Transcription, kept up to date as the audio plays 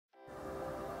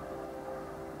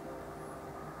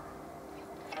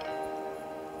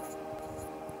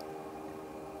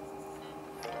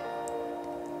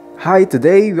Hi,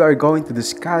 today we are going to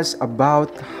discuss about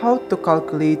how to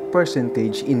calculate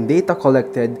percentage in data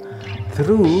collected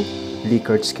through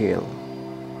Likert scale.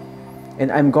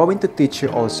 And I'm going to teach you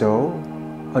also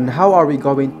on how are we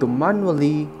going to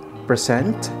manually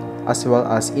present as well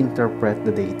as interpret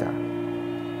the data.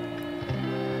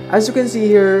 As you can see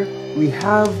here, we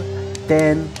have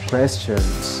 10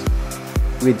 questions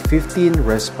with 15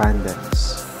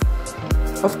 respondents.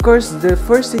 Of course, the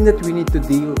first thing that we need to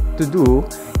do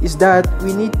is that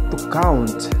we need to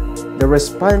count the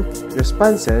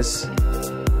responses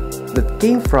that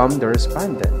came from the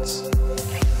respondents.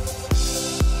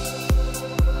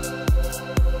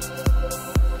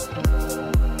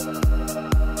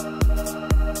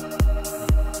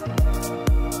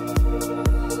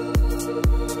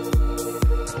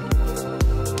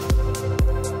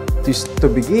 To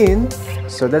begin,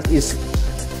 so that is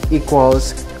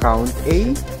equals count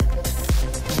A,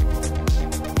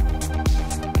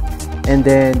 and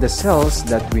then the cells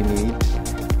that we need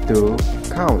to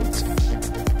count.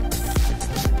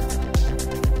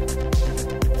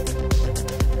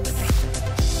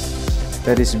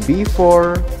 That is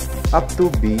B4 up to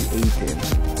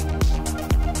B18.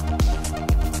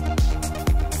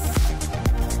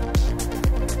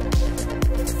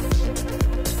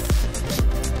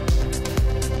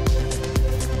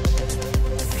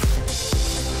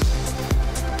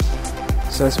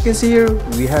 So as you can see here,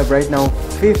 we have right now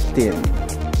 15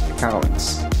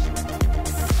 counts.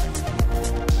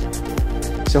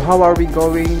 So how are we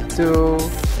going to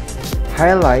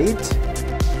highlight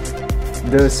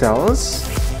the cells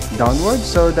downward?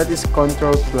 So that is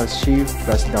Ctrl plus Shift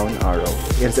plus down arrow.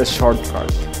 It's a shortcut.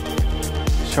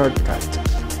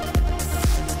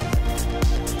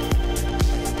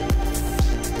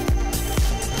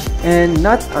 And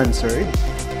not answered.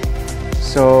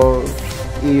 So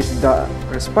if the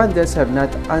respondents have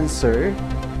not answered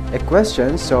a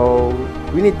question, so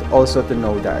we need also to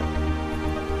know that.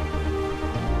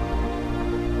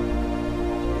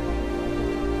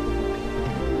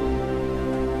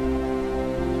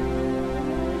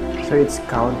 So it's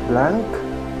count blank,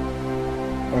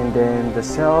 and then the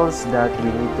cells that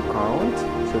we need to count,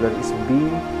 so that is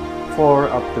B4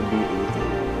 up to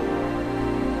B18.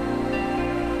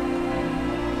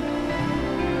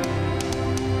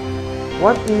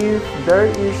 What if there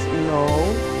is no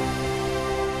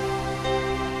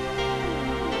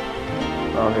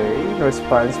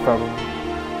response from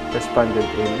respondent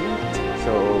A?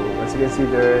 So as you can see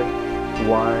there,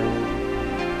 one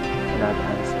not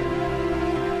answered.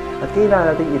 At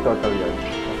kailangan natin i-total yan,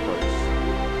 of course.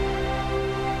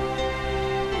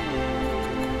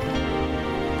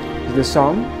 The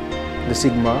sum, the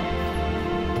sigma,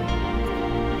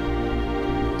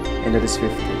 and that is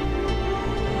 50.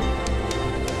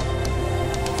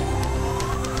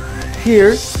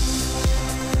 Here,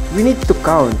 we need to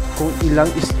count kung ilang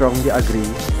strongly agree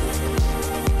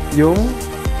yung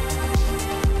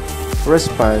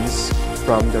response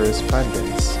from the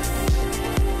respondents.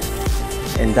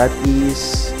 And that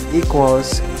is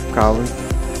equals count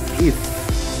if.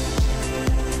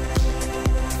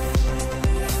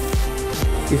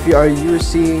 If you are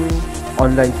using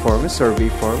online forms, survey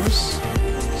forms,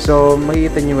 so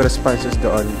makikita nyo yung responses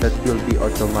doon, that will be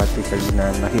automatically na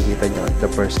nakikita nyo the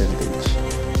percentage.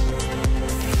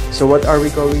 So what are we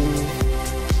doing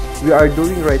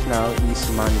right now is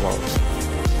manual.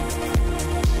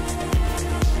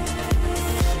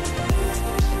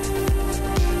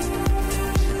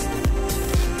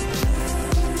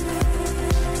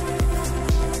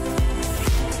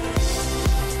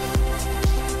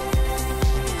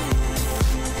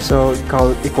 So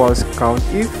count equals count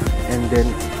if, and then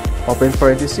open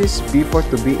parenthesis B4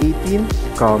 to B18,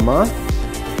 comma,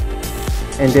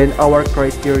 and then our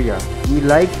criteria. We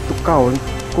like to count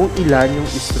kung ilan yung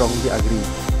strongly agree.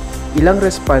 Ilang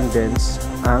respondents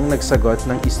ang nagsagot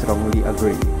ng strongly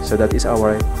agree. So that is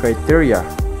our criteria.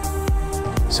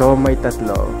 So may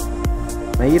tatlo.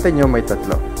 Nakikita nyo may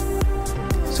tatlo.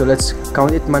 So let's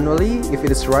count it manually. If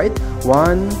it is right,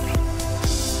 1,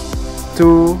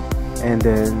 2, and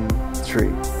then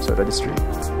 3. So that is 3.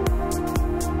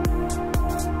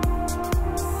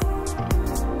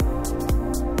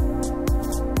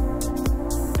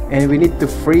 And we need to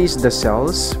freeze the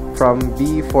cells from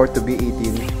B4 to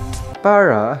B18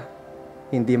 para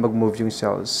hindi mag-move yung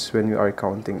cells when we are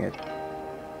counting it.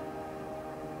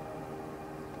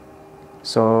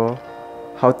 So,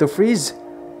 how to freeze?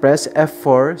 Press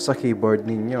F4 sa keyboard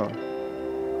ninyo.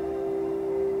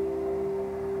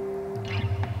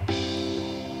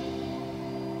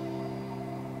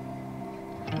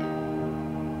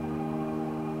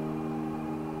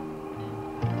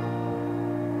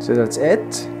 So that's it.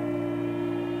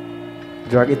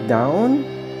 drag it down,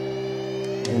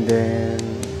 and then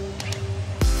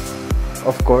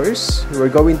of course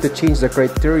we're going to change the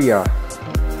criteria,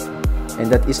 and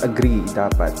that is agree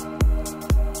dapat.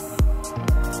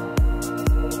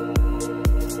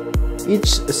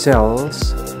 Each cell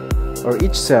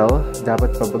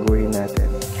dapat pabaguhin natin.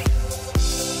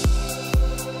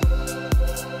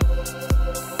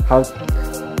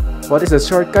 What is the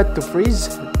shortcut to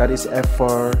freeze? That is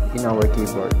F4 in our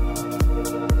keyboard.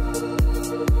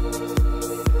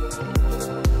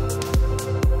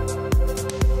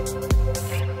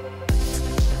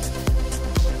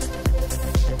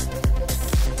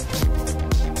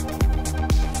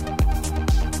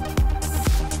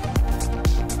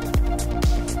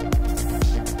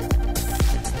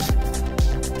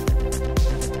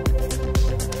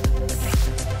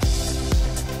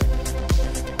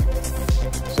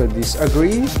 So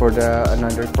disagree for the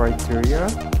another criteria.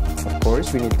 Of course,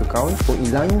 we need to count kung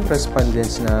ilang yung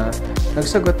respondents na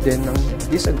nagsagot din ng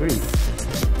disagree.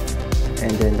 And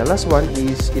then the last one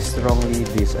is strongly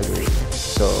disagree.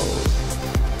 So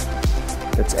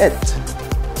that's it.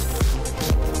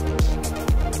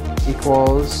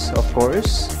 Equals, of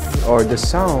course, or the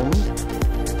sum.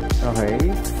 Okay.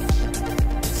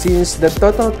 Since the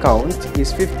total count is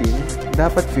 15,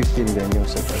 dapat 15 din yung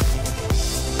sagot.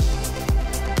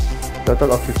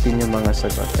 Total of 15 yung mga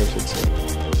sagot, I should say.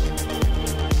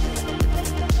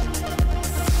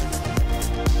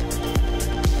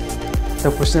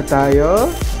 Tapos na tayo.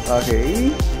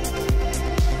 Okay.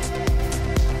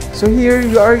 So here,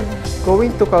 you are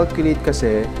going to calculate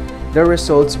kasi the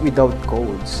results without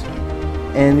codes.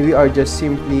 And we are just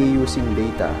simply using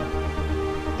data.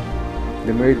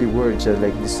 The merely words are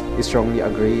like this: strongly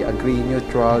agree, agree,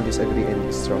 neutral, disagree, and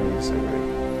strongly disagree.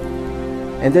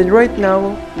 And then right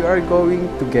now, we are going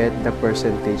to get the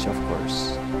percentage, of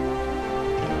course.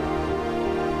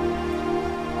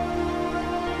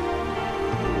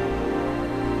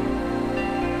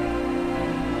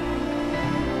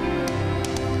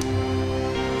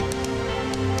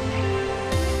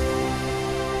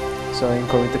 So I'm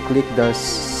going to click the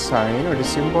sign or the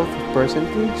symbol for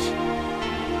percentage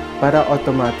para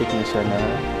automatic na siya na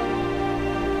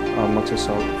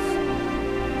magsasolve.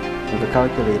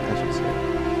 Mag-calculate, I should say.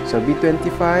 So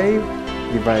B25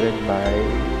 divided by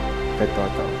the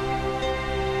total.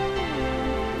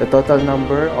 The total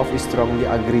number of strongly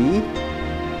agree,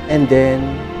 and then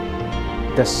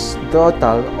the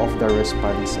total of the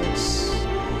responses.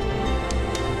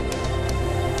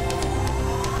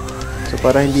 So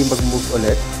para hindi mag-move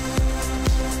ulit,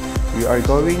 we are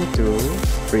going to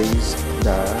freeze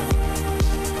the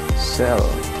cell.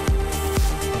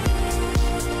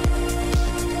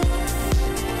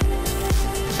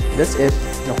 That's it.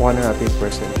 Nakuha na natin yung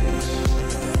percentage.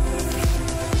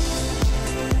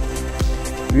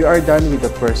 We are done with the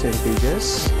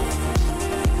percentages.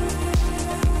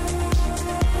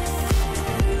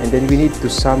 And then we need to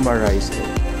summarize it.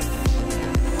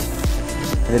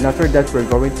 And then after that, we're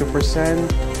going to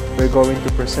present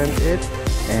it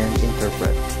and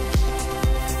interpret.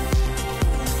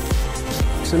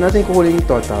 So natin kukunin yung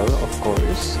total, of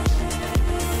course,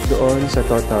 doon sa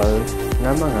total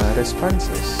na mga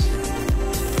responses.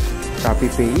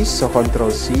 Copy-paste, so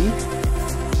Control-C.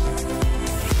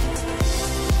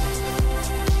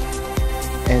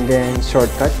 And then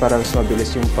shortcut para mas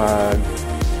mabilis yung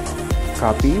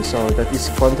pag-copy. So that is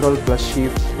Control plus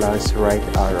Shift plus right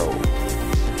arrow.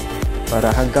 Para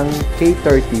hanggang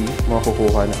K30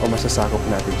 makukuha na o masasakop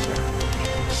natin siya.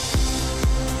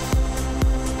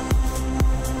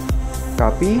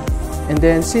 Copy. And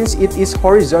then since it is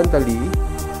horizontally,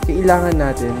 kailangan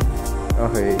natin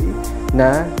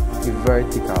na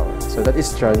vertical. So that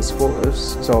is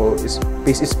transpose. So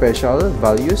paste special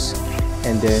values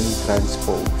and then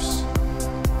transpose.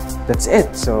 That's it.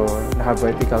 So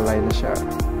naka-vertical line na siya.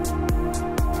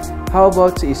 How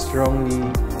about si strongly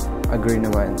agree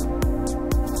naman?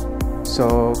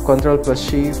 So Control plus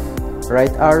Shift, right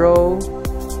arrow,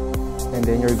 and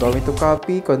then you're going to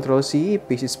copy, Control-C,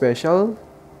 paste special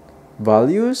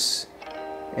values,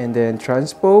 and then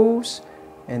transpose,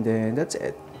 and then that's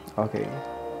it. Okay.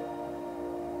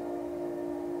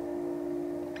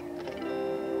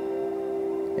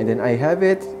 And then I have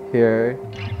it here.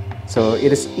 So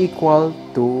it is equal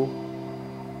to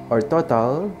or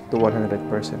total to 100%.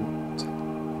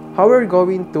 How we're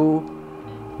going to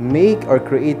make or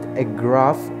create a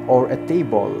graph or a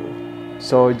table.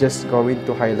 So just going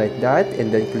to highlight that and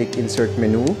then click insert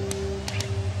menu.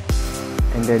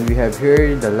 And then we have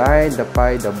here the line, the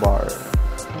pie, the bar.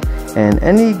 And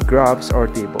any graphs or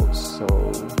tables. So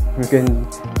you can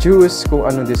choose kung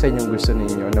anong design yung gusto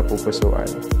ninyo na pupusuan.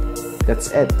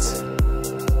 That's it.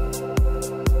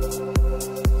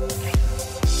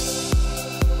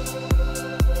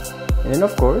 And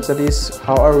of course, that is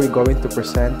how are we going to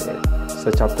present it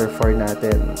sa chapter 4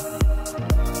 natin.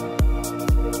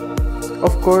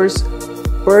 Of course,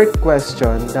 per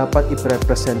question, dapat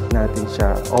i-represent natin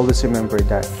siya. Always remember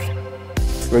that.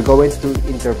 We're going to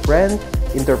interpret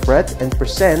and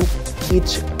present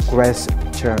each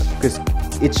question.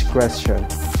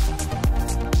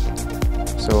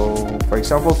 So, for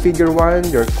example, figure 1,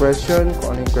 your question,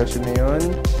 kung ano yung question na yun.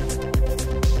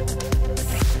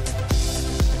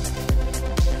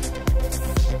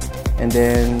 And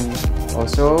then,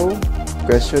 also,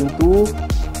 question 2,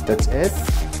 that's it.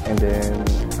 And then,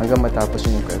 hanggang matapos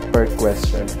yung per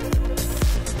question.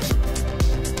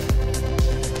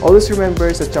 Always remember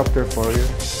sa chapter 4,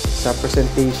 sa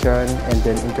presentation and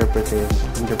then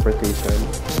interpretation.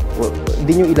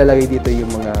 Hindi nyo ilalagay dito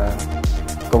yung mga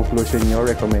conclusion nyo,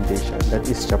 recommendation. That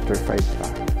is chapter 5 pa.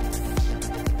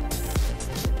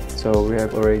 So, we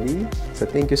have already. So,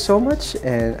 thank you so much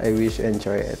and I wish you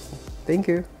enjoy it. Thank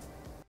you.